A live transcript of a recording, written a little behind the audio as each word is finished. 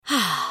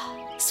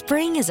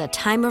Spring is a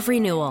time of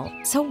renewal,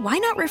 so why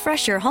not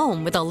refresh your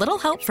home with a little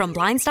help from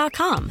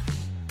Blinds.com?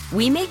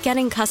 We make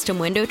getting custom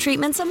window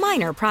treatments a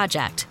minor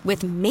project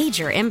with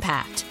major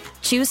impact.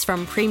 Choose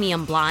from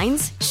premium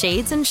blinds,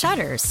 shades, and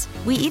shutters.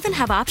 We even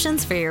have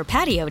options for your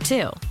patio,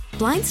 too.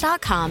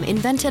 Blinds.com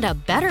invented a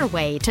better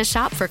way to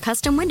shop for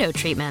custom window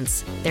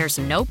treatments. There's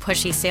no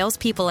pushy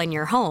salespeople in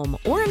your home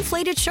or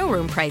inflated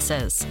showroom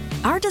prices.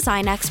 Our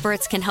design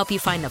experts can help you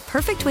find the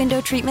perfect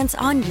window treatments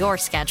on your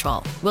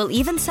schedule. We'll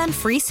even send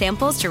free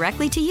samples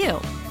directly to you.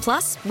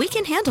 Plus, we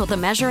can handle the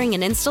measuring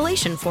and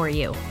installation for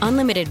you.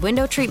 Unlimited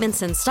window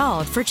treatments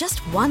installed for just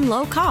one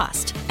low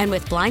cost. And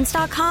with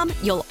Blinds.com,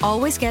 you'll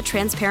always get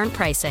transparent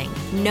pricing.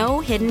 No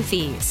hidden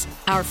fees.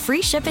 Our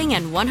free shipping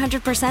and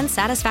 100%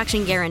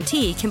 satisfaction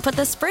guarantee can put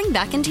the spring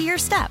back into your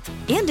step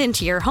and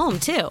into your home,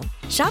 too.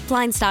 Shop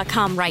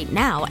Blinds.com right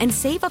now and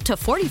save up to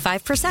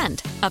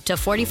 45%. Up to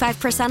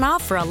 45%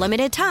 off for a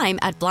limited time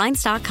at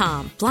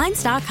Blinds.com.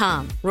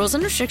 Blinds.com. Rules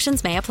and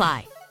restrictions may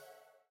apply.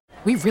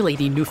 We really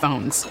need new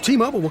phones.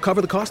 T-Mobile will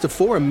cover the cost of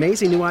 4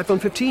 amazing new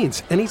iPhone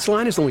 15s, and each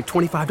line is only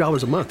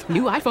 $25 a month.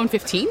 New iPhone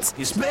 15s?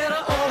 It's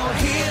better over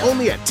here.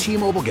 Only at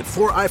T-Mobile, get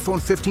 4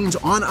 iPhone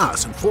 15s on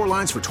us and 4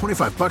 lines for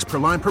 $25 per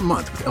line per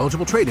month with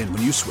eligible trade-in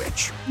when you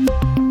switch.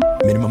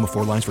 Minimum of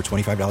 4 lines for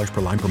 $25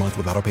 per line per month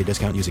with autopay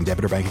discount using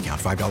debit or bank account.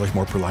 $5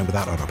 more per line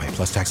without autopay,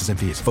 plus taxes and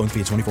fees. Phone fee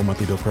at 24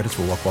 monthly bill credits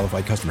for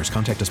well-qualified customers.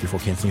 Contact us before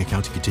canceling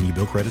account to continue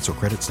bill credits or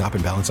credit stop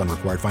and balance on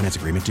required finance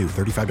agreement due.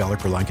 $35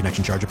 per line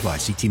connection charge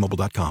applies. See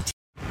T-Mobile.com.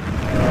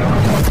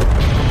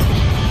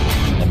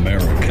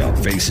 America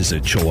faces a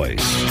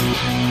choice.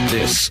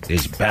 This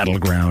is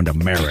Battleground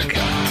America.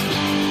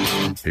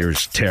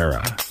 Here's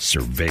Tara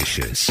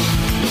Servatius.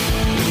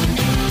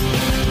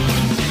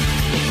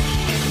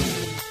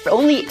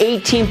 Only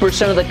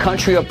 18% of the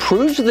country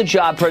approves of the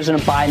job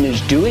President Biden is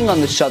doing on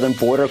the southern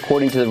border,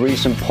 according to the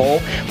recent poll.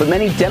 But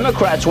many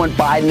Democrats want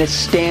Biden to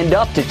stand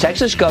up to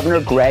Texas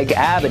Governor Greg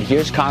Abbott.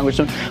 Here's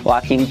Congressman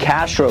Joaquin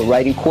Castro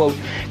writing, quote,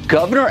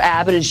 Governor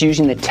Abbott is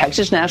using the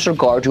Texas National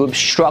Guard to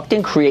obstruct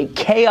and create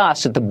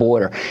chaos at the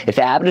border. If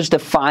Abbott is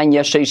defying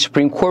yesterday's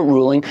Supreme Court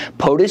ruling,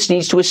 POTUS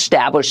needs to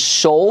establish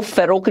sole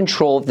federal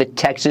control of the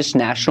Texas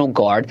National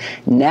Guard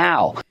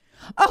now.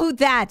 Oh,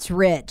 that's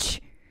rich.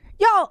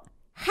 Y'all,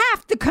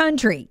 half the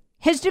country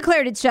has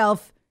declared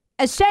itself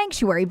a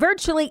sanctuary.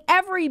 Virtually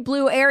every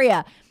blue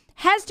area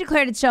has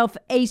declared itself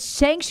a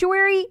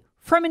sanctuary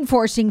from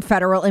enforcing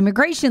federal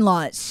immigration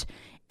laws.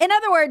 In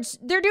other words,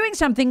 they're doing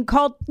something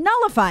called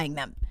nullifying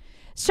them.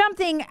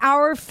 Something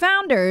our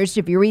founders,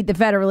 if you read the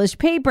Federalist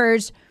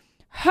Papers,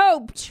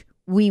 hoped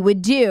we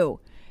would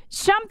do.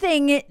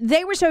 Something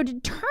they were so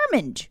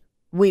determined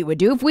we would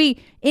do. If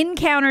we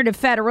encountered a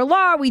federal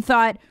law we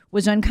thought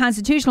was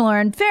unconstitutional or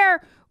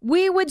unfair,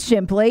 we would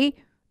simply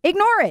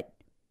ignore it.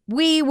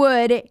 We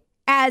would,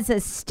 as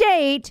a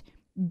state,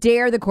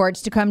 dare the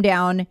courts to come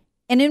down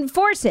and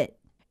enforce it.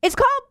 It's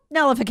called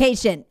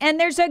nullification, and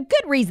there's a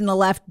good reason the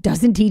left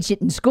doesn't teach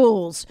it in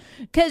schools,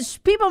 because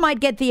people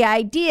might get the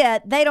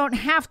idea they don't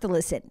have to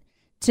listen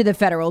to the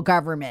federal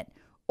government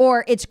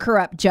or its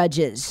corrupt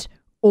judges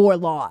or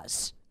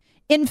laws.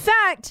 In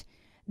fact,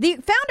 the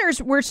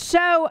founders were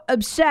so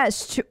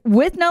obsessed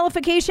with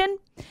nullification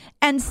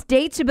and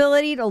states'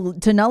 ability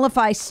to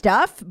nullify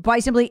stuff by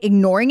simply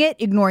ignoring it,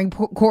 ignoring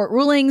court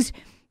rulings,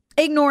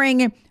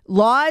 ignoring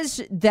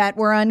laws that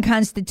were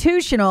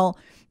unconstitutional,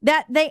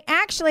 that they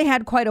actually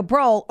had quite a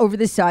brawl over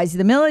the size of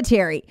the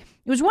military.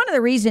 It was one of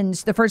the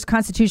reasons the first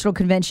Constitutional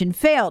Convention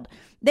failed.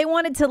 They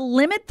wanted to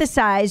limit the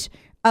size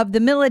of the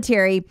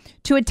military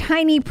to a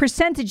tiny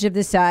percentage of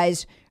the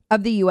size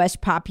of the U.S.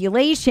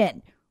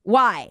 population.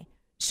 Why?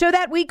 So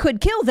that we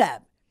could kill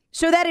them,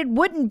 so that it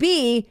wouldn't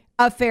be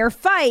a fair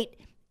fight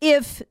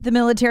if the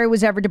military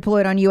was ever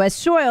deployed on U.S.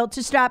 soil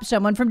to stop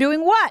someone from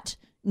doing what?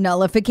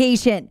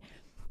 Nullification.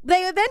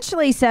 They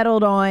eventually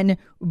settled on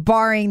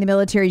barring the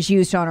military's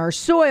use on our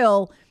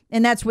soil,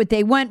 and that's what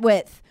they went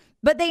with.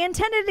 But they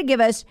intended to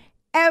give us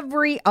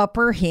every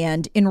upper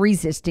hand in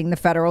resisting the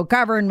federal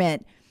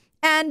government.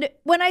 And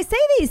when I say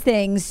these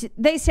things,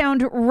 they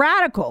sound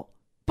radical,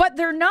 but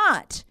they're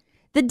not.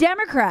 The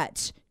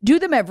Democrats do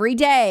them every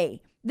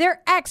day.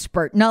 They're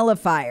expert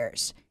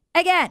nullifiers.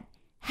 Again,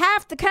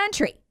 half the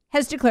country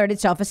has declared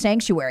itself a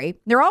sanctuary.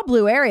 They're all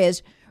blue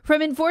areas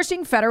from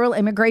enforcing federal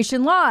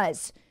immigration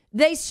laws.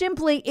 They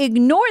simply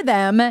ignore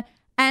them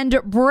and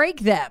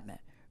break them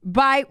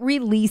by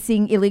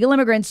releasing illegal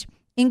immigrants,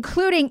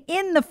 including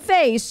in the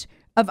face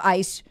of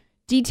ICE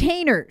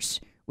detainers.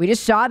 We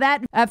just saw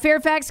that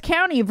Fairfax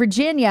County,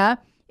 Virginia,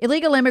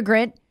 illegal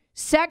immigrant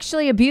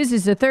sexually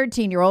abuses a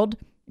 13-year-old,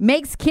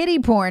 makes kiddie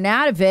porn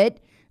out of it,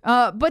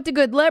 but the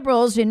good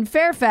liberals in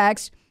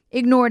Fairfax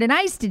ignored an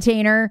ICE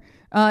detainer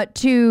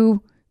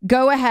to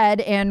go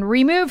ahead and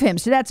remove him.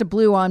 So that's a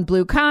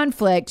blue-on-blue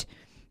conflict.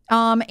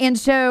 And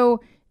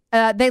so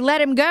they let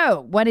him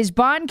go. When his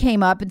bond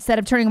came up, instead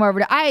of turning him over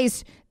to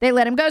ICE, they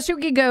let him go so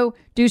he could go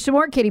do some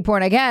more kiddie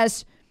porn, I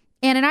guess.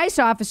 And an ICE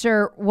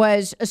officer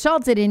was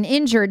assaulted and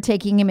injured,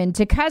 taking him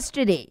into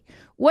custody.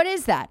 What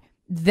is that?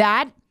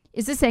 That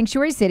is the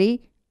sanctuary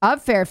city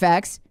of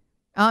Fairfax,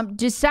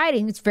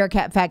 deciding, it's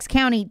Fairfax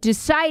County,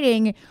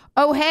 deciding,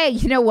 oh, hey,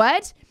 you know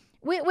what?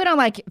 We don't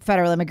like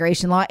federal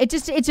immigration law. It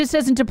just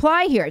doesn't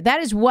apply here.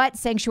 That is what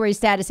sanctuary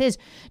status is.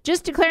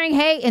 Just declaring,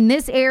 hey, in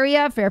this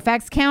area,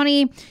 Fairfax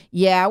County,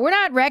 yeah, we're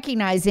not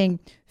recognizing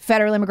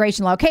federal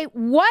immigration law. Okay,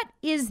 what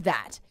is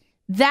that?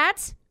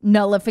 That's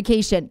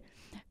nullification.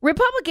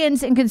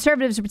 Republicans and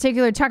conservatives in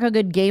particular talk a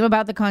good game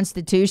about the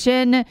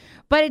Constitution,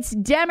 but it's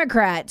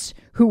Democrats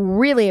who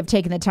really have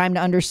taken the time to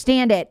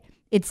understand it.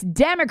 It's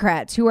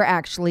Democrats who are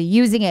actually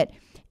using it.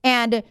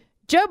 And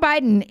Joe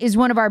Biden is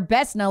one of our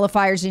best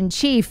nullifiers in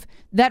chief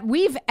that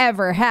we've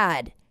ever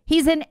had.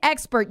 He's an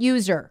expert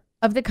user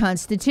of the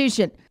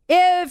Constitution.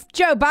 If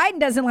Joe Biden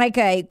doesn't like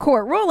a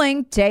court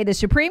ruling, say the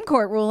Supreme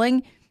Court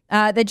ruling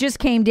that just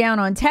came down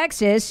on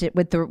Texas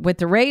with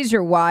the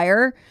razor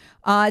wire,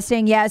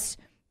 saying yes,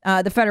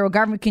 the federal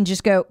government can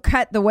just go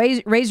cut the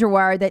razor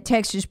wire that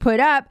Texas put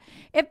up.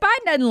 If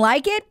Biden doesn't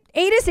like it,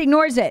 he just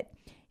ignores it.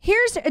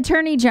 Here's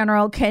Attorney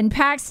General Ken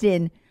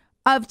Paxton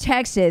of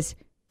Texas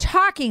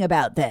talking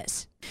about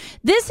this.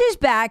 This is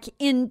back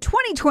in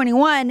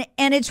 2021,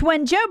 and it's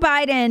when Joe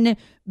Biden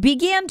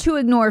began to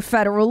ignore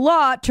federal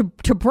law to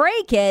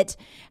break it,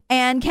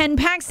 and Ken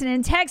Paxton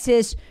in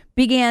Texas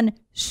began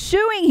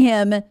suing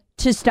him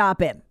to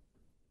stop him.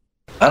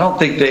 I don't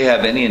think they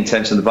have any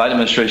intention. The Biden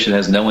administration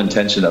has no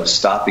intention of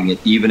stopping it,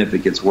 even if it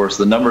gets worse.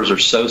 The numbers are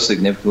so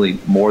significantly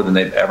more than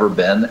they've ever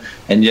been,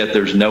 and yet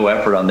there's no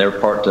effort on their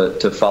part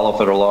to follow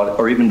federal law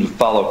or even to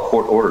follow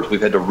court orders.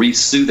 We've had to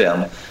re-sue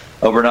them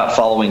over not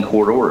following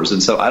court orders.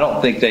 And so I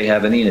don't think they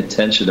have any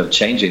intention of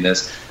changing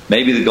this.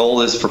 Maybe the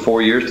goal is for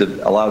 4 years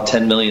to allow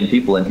 10 million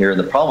people in here. And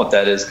the problem with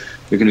that is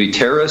there's going to be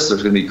terrorists,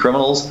 there's going to be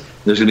criminals,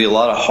 there's going to be a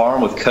lot of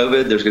harm with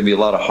COVID, there's going to be a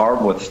lot of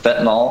harm with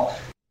fentanyl.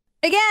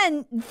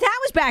 Again, that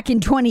was back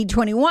in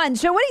 2021.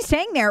 So what he's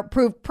saying there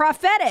proved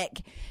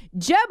prophetic.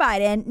 Joe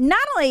Biden not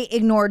only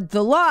ignored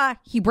the law,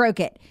 he broke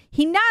it.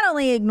 He not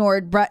only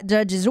ignored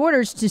judges'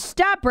 orders to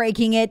stop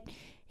breaking it,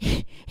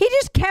 he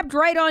just kept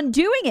right on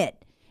doing it.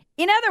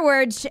 In other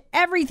words,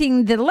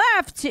 everything the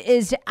left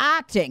is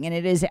acting, and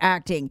it is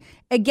acting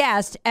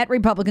aghast at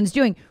Republicans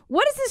doing.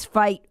 What is this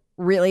fight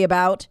really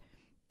about?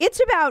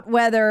 It's about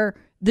whether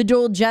the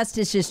dual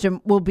justice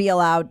system will be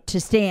allowed to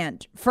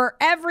stand for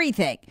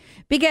everything.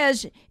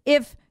 Because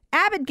if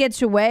Abbott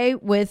gets away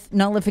with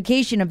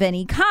nullification of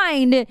any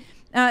kind,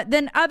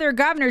 then other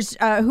governors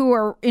who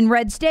are in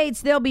red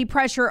states, there'll be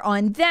pressure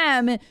on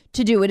them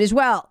to do it as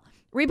well.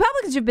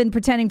 Republicans have been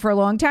pretending for a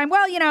long time,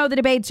 well, you know, the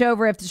debate's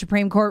over if the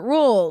Supreme Court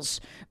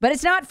rules. But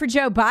it's not for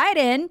Joe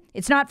Biden.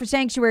 It's not for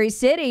sanctuary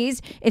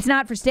cities. It's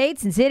not for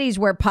states and cities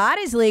where pot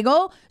is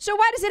legal. So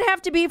why does it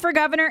have to be for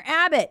Governor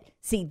Abbott?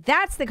 See,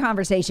 that's the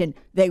conversation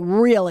they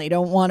really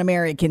don't want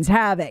Americans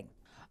having.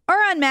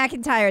 Aaron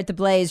McIntyre at The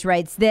Blaze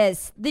writes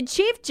this: the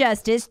Chief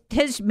Justice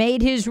has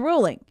made his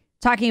ruling.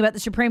 Talking about the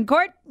Supreme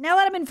Court, now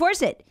let him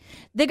enforce it.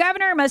 The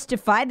governor must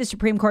defy the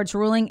Supreme Court's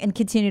ruling and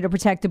continue to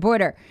protect the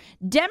border.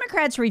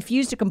 Democrats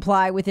refuse to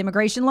comply with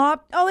immigration law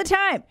all the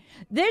time.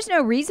 There's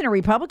no reason a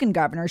Republican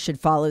governor should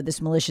follow this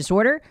malicious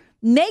order.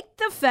 Make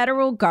the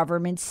federal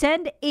government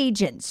send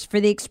agents for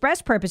the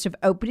express purpose of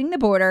opening the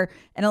border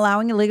and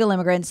allowing illegal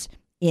immigrants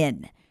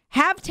in.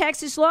 Have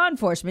Texas law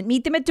enforcement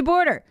meet them at the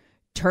border.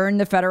 Turn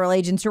the federal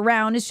agents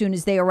around as soon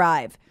as they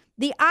arrive.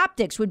 The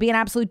optics would be an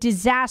absolute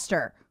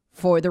disaster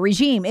for the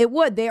regime. It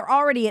would. They're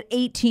already at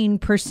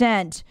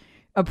 18%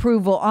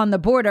 approval on the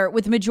border,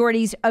 with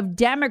majorities of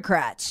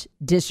Democrats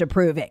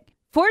disapproving.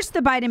 Force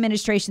the Biden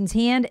administration's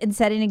hand and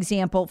set an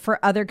example for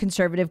other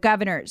conservative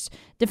governors.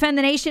 Defend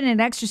the nation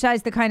and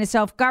exercise the kind of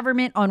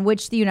self-government on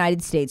which the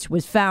United States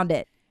was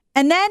founded.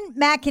 And then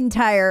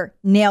McIntyre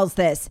nails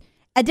this.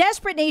 A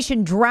desperate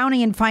nation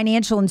drowning in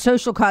financial and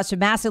social costs of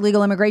mass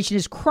illegal immigration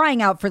is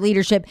crying out for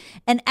leadership,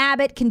 and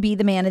Abbott can be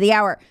the man of the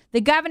hour.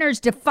 The governor's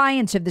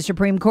defiance of the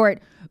Supreme Court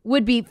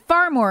would be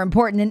far more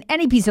important than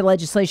any piece of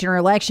legislation or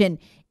election,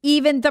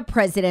 even the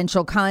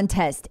presidential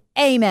contest.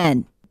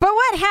 Amen. But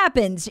what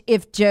happens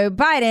if Joe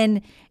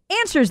Biden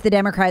answers the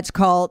Democrats'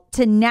 call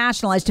to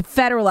nationalize, to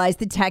federalize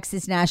the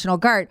Texas National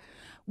Guard?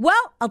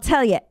 Well, I'll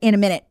tell you in a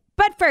minute.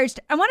 But first,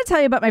 I want to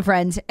tell you about my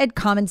friends at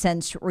Common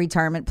Sense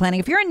Retirement Planning.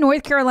 If you're in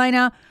North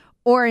Carolina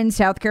or in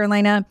South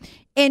Carolina,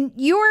 and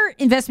your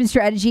investment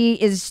strategy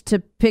is to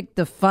pick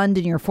the fund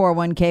in your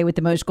 401k with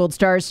the most gold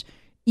stars,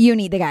 you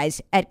need the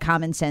guys at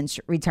Common Sense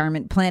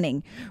Retirement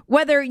Planning.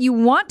 Whether you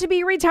want to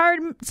be retired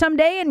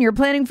someday and you're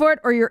planning for it,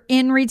 or you're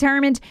in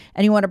retirement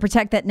and you want to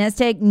protect that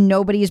nest egg,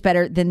 nobody is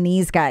better than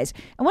these guys.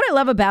 And what I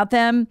love about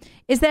them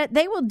is that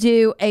they will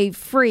do a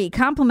free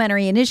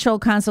complimentary initial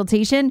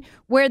consultation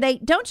where they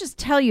don't just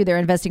tell you their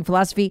investing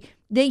philosophy,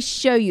 they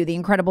show you the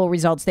incredible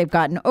results they've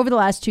gotten over the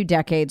last 2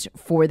 decades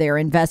for their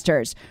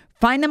investors.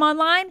 Find them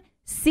online,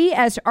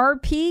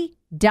 csrp.info.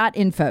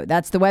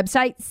 That's the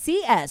website,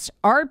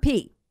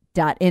 csrp.info.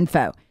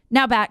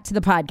 Now back to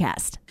the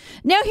podcast.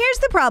 Now here's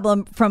the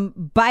problem from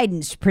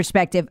Biden's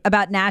perspective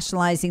about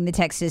nationalizing the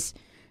Texas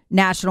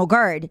National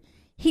Guard.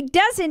 He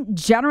doesn't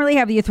generally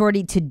have the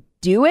authority to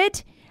do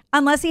it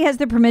unless he has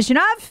the permission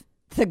of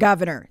the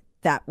governor.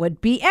 that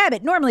would be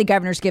Abbott. Normally,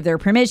 governors give their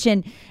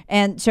permission,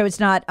 and so it's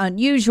not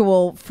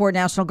unusual for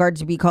National Guard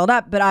to be called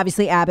up, but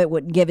obviously Abbott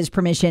wouldn't give his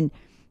permission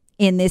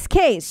in this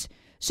case.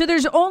 So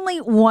there's only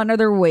one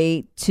other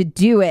way to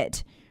do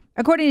it.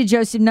 According to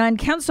Joseph Nunn,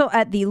 counsel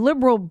at the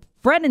Liberal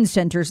Brennan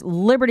Center's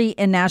Liberty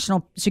and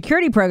National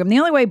Security Program, the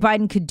only way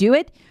Biden could do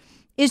it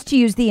is to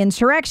use the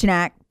Insurrection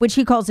Act, which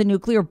he calls a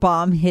nuclear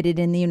bomb hidden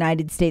in the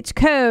United States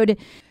Code.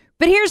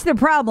 But here's the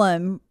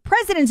problem.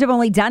 Presidents have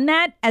only done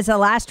that as a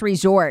last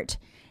resort.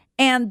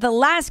 And the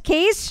last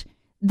case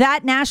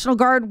that National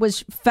Guard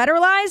was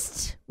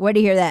federalized, where do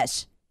you hear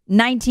this?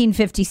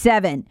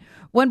 1957,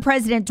 when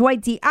President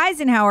Dwight D.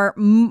 Eisenhower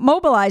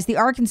mobilized the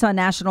Arkansas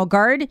National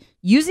Guard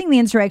using the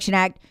Insurrection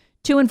Act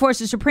to enforce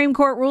a Supreme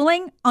Court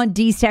ruling on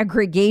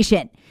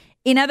desegregation.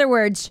 In other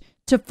words,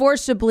 to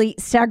forcibly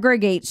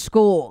segregate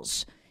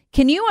schools.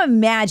 Can you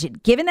imagine,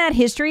 given that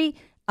history,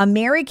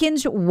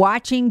 Americans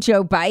watching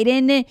Joe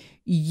Biden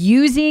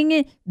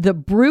using the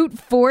brute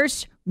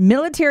force,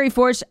 military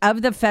force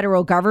of the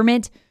federal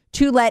government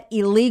to let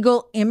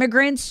illegal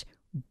immigrants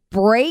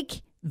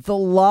break the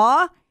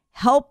law,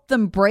 help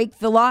them break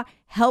the law,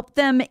 help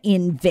them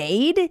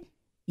invade?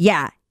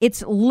 Yeah,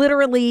 it's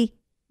literally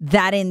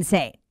that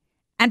insane.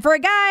 And for a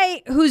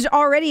guy who's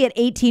already at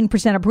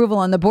 18% approval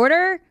on the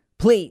border,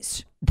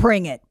 please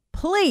bring it.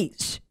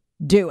 Please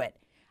do it.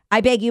 I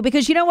beg you,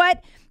 because you know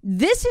what?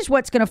 This is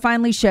what's going to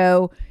finally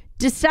show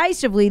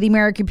decisively the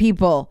American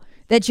people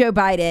that Joe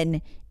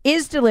Biden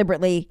is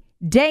deliberately,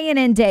 day in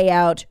and day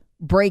out,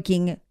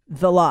 breaking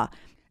the law.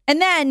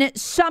 And then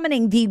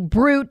summoning the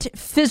brute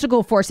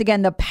physical force,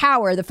 again, the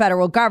power of the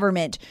federal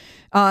government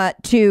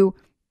to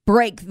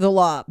break the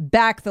law,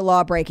 back the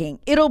law breaking.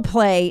 It'll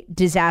play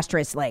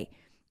disastrously.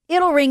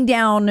 It'll ring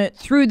down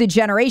through the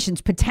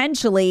generations,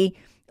 potentially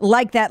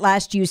like that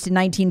last used in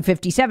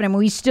 1957. I mean,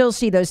 we still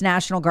see those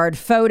National Guard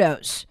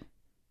photos.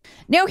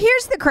 Now,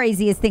 here's the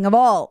craziest thing of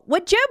all.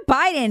 What Joe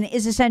Biden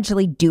is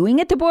essentially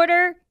doing at the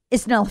border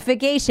is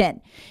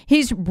nullification.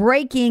 He's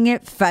breaking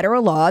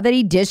federal law that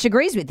he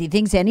disagrees with. He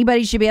thinks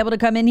anybody should be able to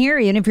come in here,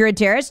 even if you're a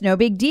terrorist, no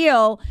big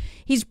deal.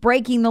 He's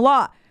breaking the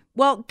law.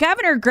 Well,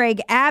 Governor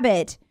Greg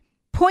Abbott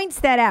points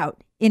that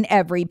out in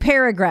every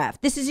paragraph.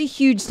 This is a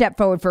huge step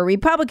forward for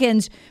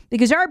Republicans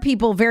because our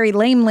people very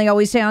lamely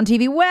always say on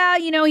TV, well,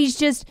 you know,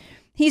 he's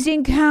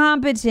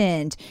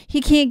incompetent. He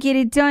can't get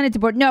it done at the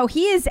board. No,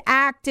 he is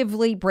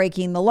actively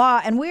breaking the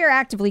law, and we are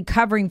actively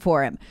covering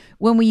for him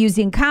when we use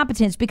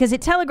incompetence because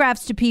it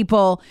telegraphs to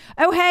people,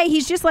 oh, hey,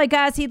 he's just like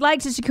us. He'd like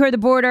to secure the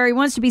border. He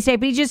wants to be safe,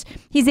 but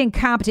he's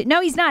incompetent.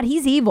 No, he's not.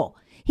 He's evil.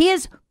 He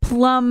is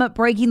plumb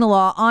breaking the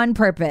law on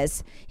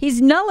purpose.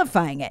 He's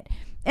nullifying it.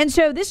 And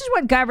so this is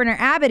what Governor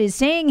Abbott is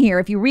saying here.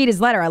 If you read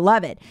his letter, I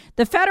love it.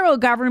 The federal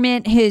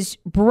government has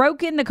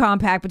broken the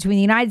compact between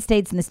the United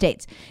States and the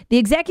states. The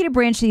executive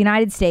branch of the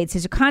United States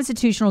has a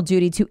constitutional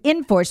duty to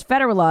enforce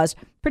federal laws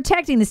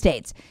protecting the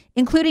states,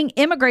 including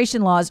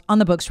immigration laws on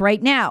the books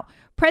right now.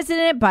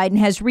 President Biden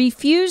has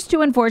refused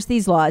to enforce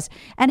these laws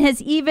and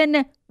has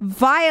even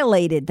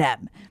violated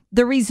them.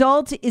 The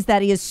result is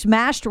that he has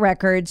smashed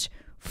records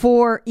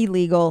for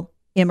illegal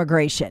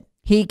immigration.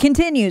 He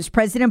continues,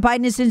 President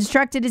Biden has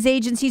instructed his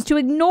agencies to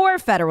ignore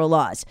federal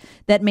laws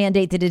that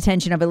mandate the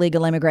detention of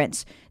illegal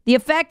immigrants. The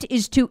effect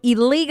is to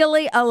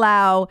illegally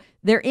allow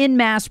their en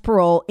masse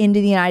parole into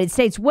the United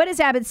States. What is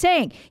Abbott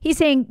saying? He's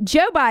saying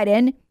Joe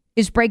Biden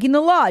is breaking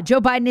the law.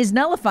 Joe Biden is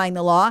nullifying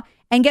the law.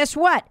 And guess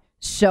what?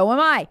 So am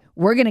I.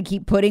 We're going to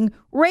keep putting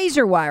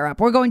razor wire up.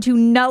 We're going to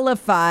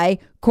nullify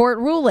court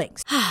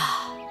rulings.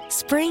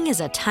 Spring is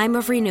a time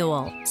of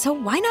renewal, so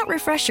why not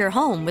refresh your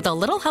home with a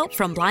little help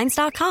from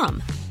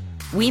Blinds.com?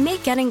 We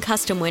make getting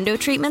custom window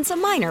treatments a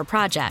minor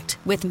project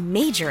with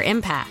major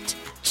impact.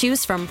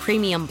 Choose from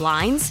premium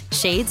blinds,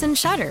 shades, and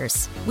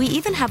shutters. We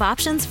even have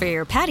options for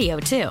your patio,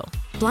 too.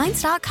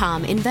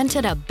 Blinds.com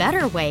invented a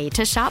better way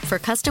to shop for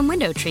custom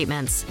window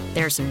treatments.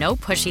 There's no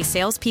pushy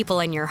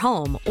salespeople in your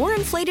home or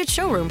inflated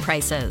showroom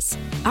prices.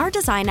 Our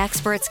design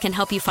experts can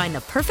help you find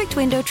the perfect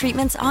window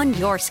treatments on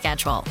your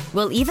schedule.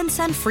 We'll even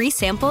send free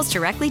samples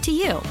directly to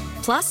you.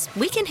 Plus,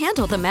 we can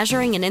handle the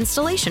measuring and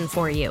installation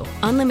for you.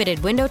 Unlimited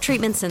window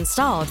treatments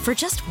installed for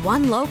just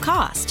one low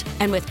cost.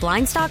 And with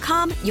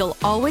Blinds.com, you'll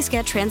always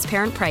get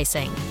transparent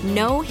pricing.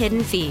 No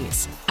hidden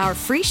fees. Our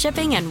free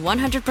shipping and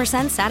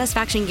 100%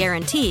 satisfaction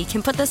guarantee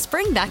can put the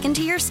spring back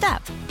into your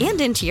step and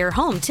into your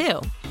home,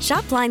 too.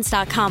 Shop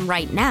Blinds.com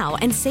right now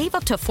and save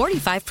up to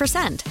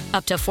 45%.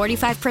 Up to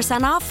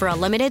 45% off for a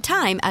limited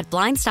time at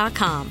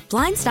Blinds.com.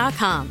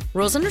 Blinds.com.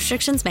 Rules and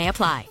restrictions may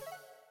apply.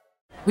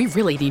 We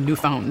really need new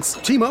phones.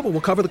 T-Mobile will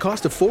cover the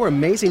cost of 4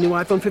 amazing new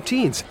iPhone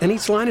 15s, and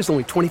each line is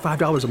only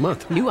 $25 a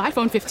month. New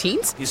iPhone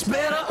 15s? It's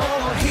better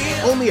over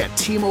here. Only at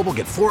T-Mobile,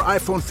 get 4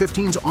 iPhone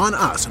 15s on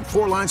us and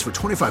 4 lines for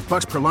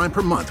 $25 per line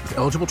per month with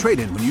eligible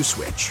trade-in when you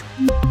switch.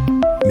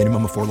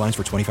 Minimum of 4 lines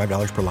for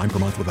 $25 per line per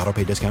month with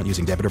autopay discount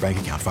using debit or bank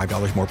account.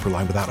 $5 more per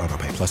line without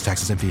autopay, plus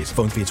taxes and fees.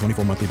 Phone fee at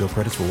 24 monthly bill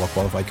credits for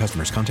well-qualified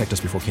customers. Contact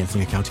us before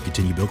canceling account to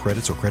continue bill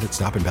credits or credit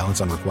stop and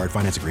balance on required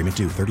finance agreement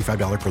due.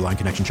 $35 per line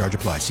connection charge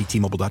applies. See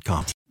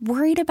T-Mobile.com.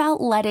 Worried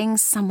about letting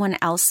someone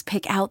else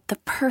pick out the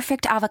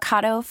perfect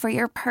avocado for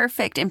your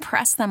perfect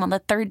impress them on the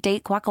third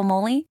date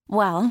guacamole?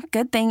 Well,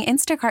 good thing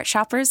Instacart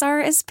shoppers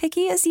are as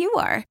picky as you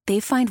are.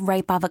 They find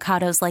ripe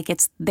avocados like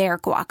it's their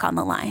guac on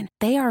the line.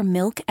 They are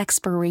milk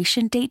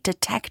expiration date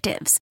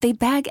detectives. They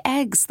bag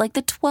eggs like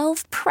the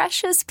 12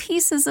 precious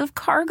pieces of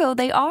cargo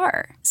they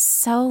are.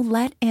 So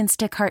let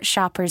Instacart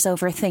shoppers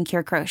overthink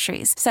your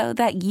groceries so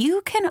that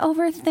you can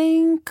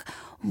overthink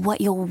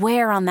what you'll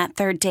wear on that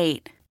third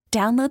date.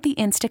 Download the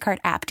Instacart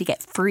app to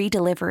get free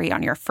delivery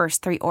on your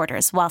first 3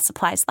 orders while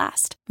supplies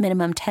last.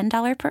 Minimum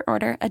 $10 per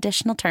order.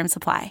 Additional terms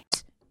apply.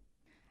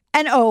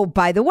 And oh,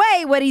 by the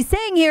way, what he's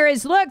saying here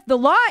is, look, the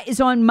law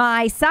is on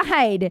my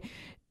side.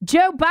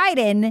 Joe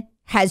Biden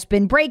has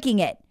been breaking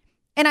it.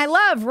 And I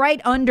love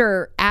right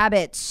under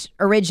Abbott's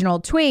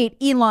original tweet,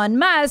 Elon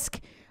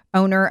Musk,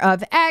 owner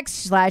of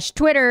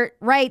X/Twitter,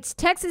 writes,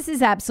 Texas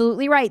is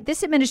absolutely right.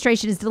 This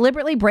administration is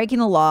deliberately breaking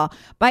the law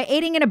by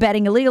aiding and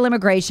abetting illegal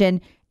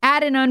immigration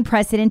at an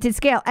unprecedented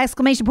scale.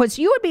 Exclamation points.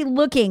 You would be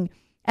looking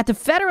at the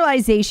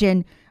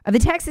federalization of the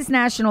Texas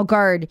National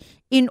Guard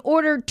in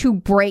order to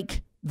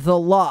break the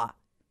law.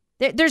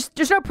 There's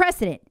no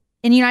precedent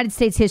in United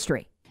States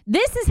history.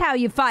 This is how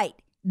you fight.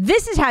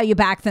 This is how you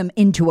back them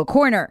into a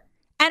corner.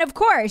 And of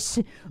course,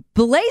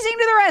 blazing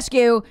to the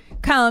rescue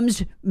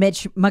comes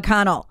Mitch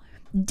McConnell,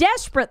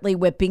 desperately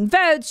whipping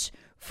votes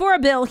for a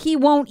bill he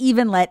won't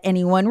even let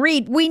anyone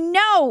read. We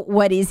know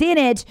what is in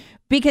it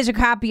because a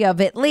copy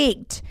of it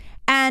leaked.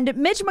 And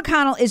Mitch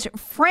McConnell is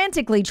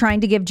frantically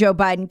trying to give Joe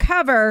Biden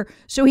cover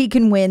so he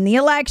can win the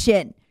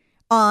election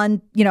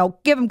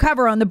give him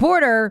cover on the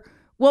border.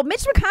 Well,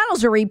 Mitch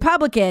McConnell's a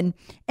Republican,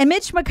 and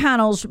Mitch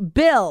McConnell's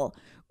bill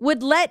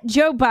would let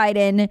Joe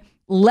Biden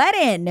let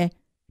in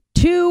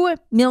 2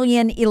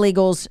 million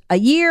illegals a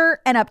year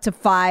and up to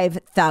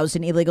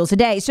 5,000 illegals a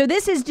day. So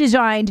this is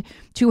designed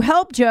to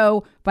help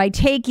Joe by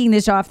taking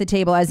this off the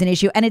table as an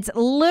issue. And it's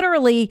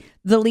literally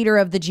the leader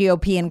of the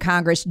GOP in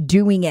Congress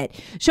doing it.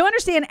 So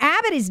understand,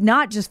 Abbott is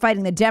not just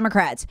fighting the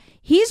Democrats.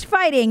 He's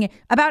fighting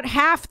about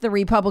half the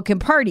Republican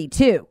Party,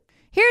 too.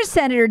 Here's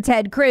Senator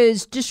Ted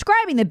Cruz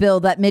describing the bill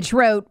that Mitch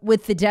wrote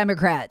with the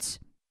Democrats.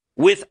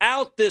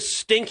 Without this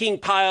stinking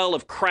pile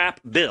of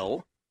crap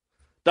bill,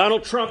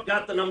 Donald Trump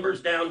got the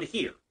numbers down to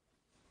here.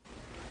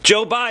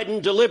 Joe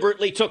Biden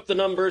deliberately took the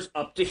numbers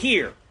up to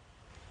here.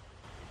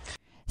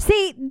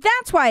 See,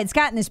 that's why it's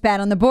gotten this bad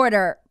on the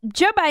border.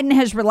 Joe Biden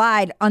has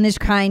relied on this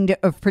kind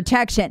of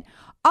protection.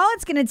 All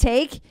it's going to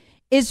take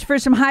is for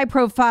some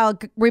high-profile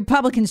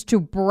Republicans to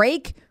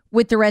break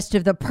with the rest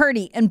of the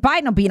party, and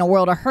Biden will be in a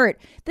world of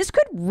hurt. This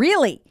could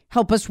really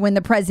help us win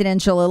the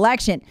presidential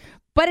election,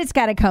 but it's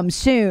got to come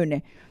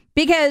soon.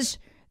 Because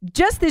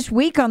just this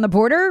week on the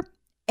border,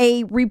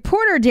 a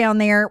reporter down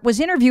there was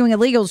interviewing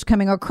illegals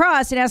coming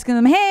across and asking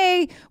them,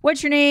 hey,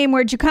 what's your name?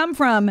 Where'd you come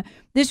from?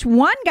 This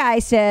one guy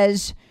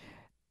says,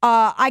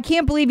 I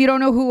can't believe you don't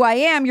know who I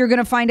am. You're going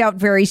to find out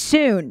very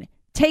soon.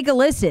 Take a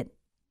listen.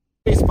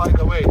 By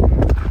the way,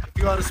 if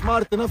you are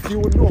smart enough, you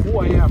will know who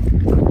I am.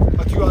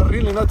 But you are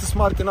really not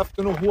smart enough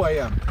to know who I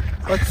am.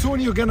 But soon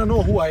you're going to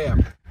know who I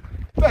am.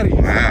 Very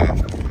easy. Wow,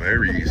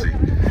 very easy.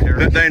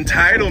 The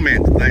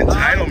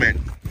entitlement.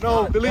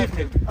 No, believe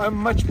me, I'm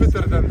much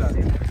better than that.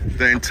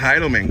 The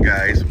entitlement,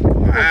 guys.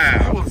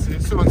 Wow.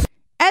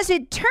 As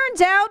it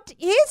turns out,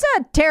 he's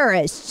a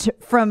terrorist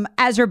from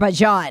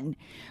Azerbaijan.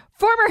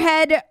 Former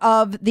head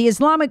of the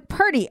Islamic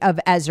Party of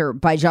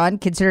Azerbaijan,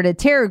 considered a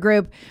terror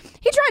group.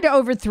 He tried to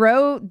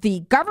overthrow the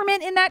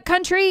government in that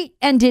country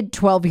and did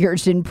 12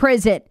 years in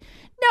prison.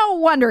 No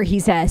wonder, he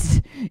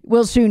says,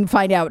 we'll soon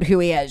find out who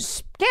he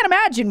is. Can't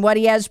imagine what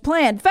he has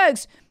planned.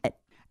 Folks,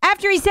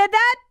 after he said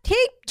that,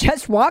 he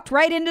just walked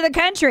right into the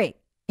country.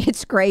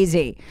 It's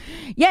crazy.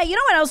 Yeah, you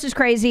know what else is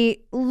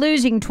crazy?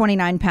 Losing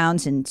 29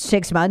 pounds in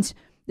 6 months.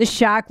 The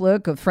shock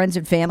look of friends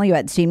and family who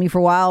hadn't seen me for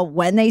a while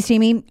when they see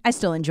me. I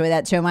still enjoy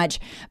that so much.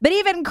 But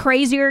even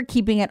crazier,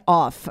 keeping it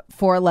off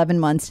for 11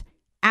 months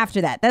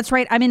after that. That's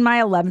right. I'm in my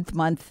 11th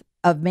month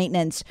of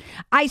maintenance.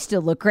 I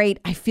still look great.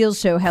 I feel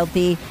so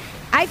healthy.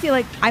 I feel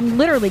like I'm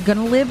literally going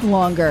to live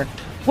longer.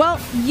 Well,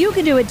 you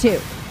can do it too.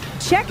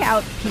 Check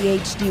out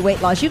PhD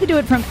Weight Loss. You can do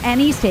it from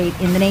any state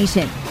in the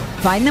nation.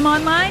 Find them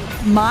online,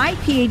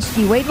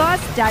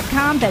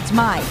 myphdweightloss.com. That's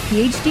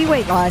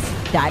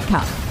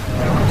myphdweightloss.com.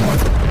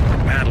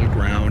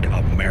 Battleground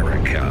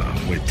America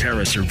with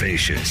Tara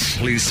Servatius.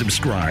 Please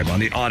subscribe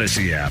on the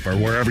Odyssey app or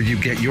wherever you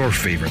get your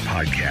favorite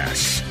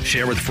podcasts.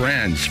 Share with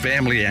friends,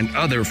 family, and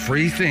other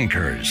free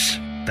thinkers.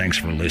 Thanks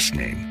for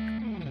listening.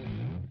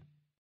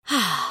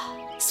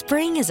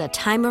 Spring is a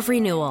time of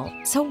renewal,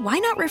 so why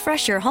not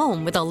refresh your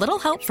home with a little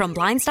help from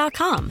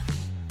Blinds.com?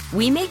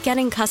 We make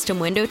getting custom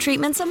window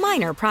treatments a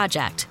minor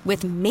project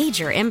with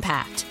major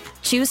impact.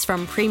 Choose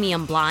from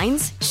premium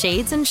blinds,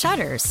 shades, and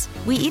shutters.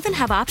 We even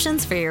have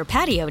options for your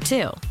patio,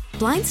 too.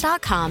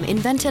 Blinds.com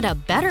invented a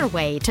better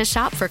way to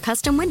shop for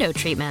custom window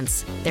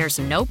treatments. There's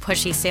no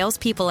pushy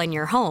salespeople in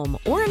your home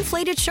or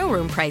inflated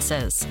showroom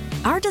prices.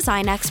 Our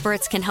design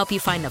experts can help you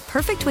find the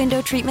perfect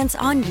window treatments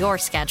on your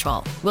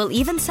schedule. We'll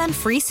even send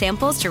free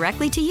samples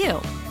directly to you.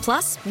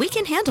 Plus, we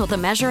can handle the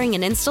measuring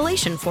and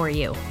installation for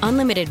you.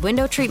 Unlimited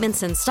window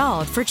treatments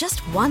installed for just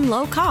one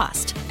low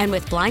cost. And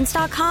with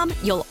Blinds.com,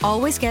 you'll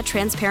always get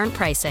transparent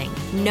pricing.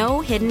 No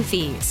hidden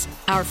fees.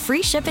 Our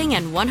free shipping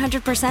and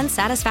 100%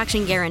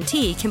 satisfaction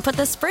guarantee can put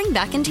the spring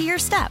back into your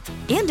step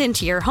and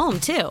into your home,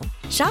 too.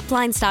 Shop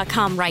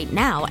Blinds.com right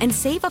now and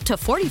save up to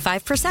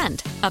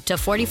 45%. Up to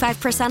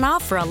 45%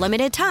 off for a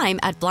limited time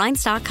at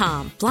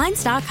Blinds.com.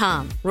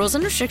 Blinds.com. Rules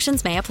and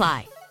restrictions may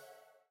apply.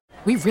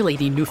 We really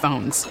need new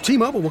phones.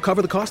 T-Mobile will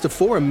cover the cost of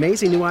 4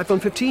 amazing new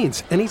iPhone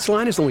 15s, and each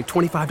line is only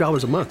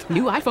 $25 a month.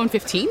 New iPhone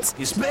 15s?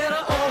 It's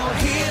better over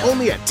here.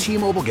 Only at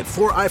T-Mobile, get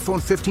 4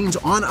 iPhone 15s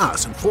on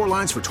us and 4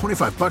 lines for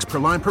 $25 per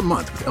line per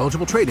month with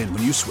eligible trade-in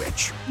when you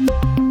switch.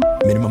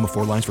 Minimum of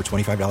 4 lines for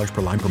 $25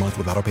 per line per month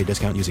with auto-pay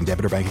discount using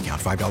debit or bank account.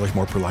 $5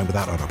 more per line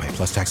without auto-pay,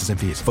 plus taxes and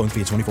fees. Phone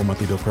fee at 24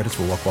 monthly bill credits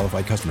for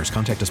well-qualified customers.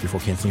 Contact us before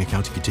canceling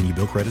account to continue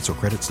bill credits or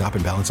credit stop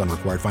and balance on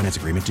required finance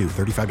agreement due.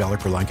 $35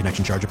 per line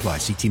connection charge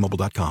applies. See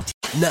T-Mobile.com.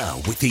 Now,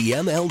 with the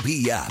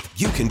MLB app,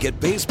 you can get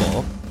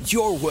baseball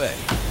your way.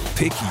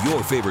 Pick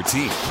your favorite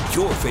team,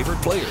 your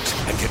favorite players,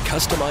 and get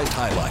customized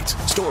highlights,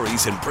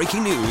 stories, and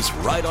breaking news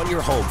right on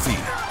your home feed.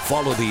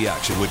 Follow the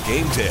action with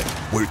Game 10,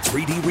 where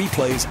 3D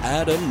replays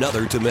add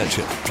another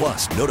dimension.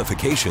 Plus,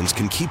 notifications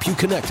can keep you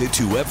connected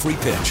to every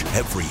pitch,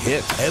 every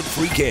hit,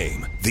 every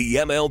game. The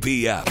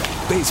MLB app.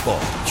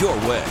 Baseball your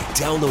way.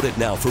 Download it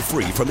now for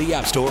free from the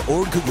App Store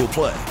or Google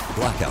Play.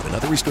 Blackout and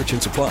other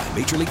restrictions apply.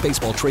 Major League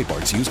Baseball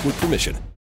trademarks used with permission.